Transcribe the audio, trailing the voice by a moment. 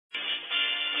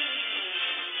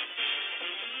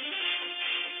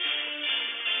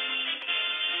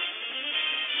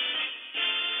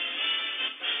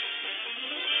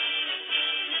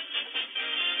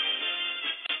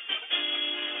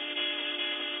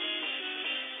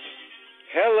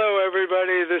Hello,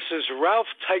 everybody. This is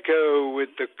Ralph Tycho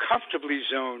with the Comfortably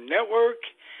Zone Network,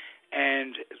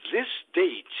 and this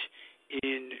date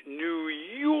in New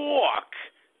York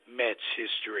Mets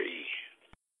history.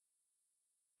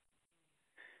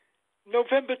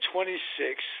 November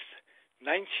 26th,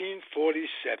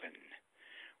 1947,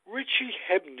 Richie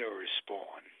Hebner is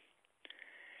born.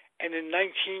 And in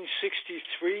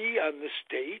 1963, on this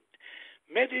date,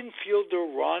 Met infielder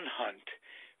Ron Hunt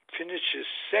finishes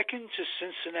second to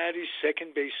Cincinnati's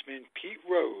second baseman Pete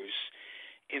Rose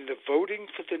in the voting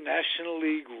for the National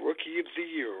League Rookie of the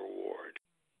Year award.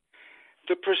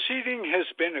 The proceeding has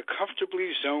been a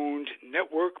Comfortably Zoned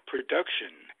network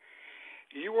production.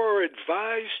 You are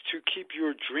advised to keep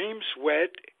your dreams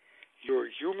wet, your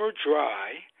humor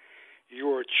dry,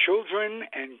 your children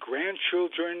and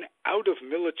grandchildren out of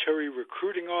military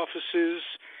recruiting offices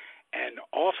and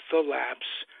off the laps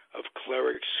of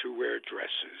clerics who wear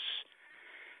dresses.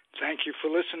 Thank you for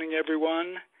listening,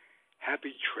 everyone.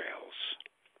 Happy trails.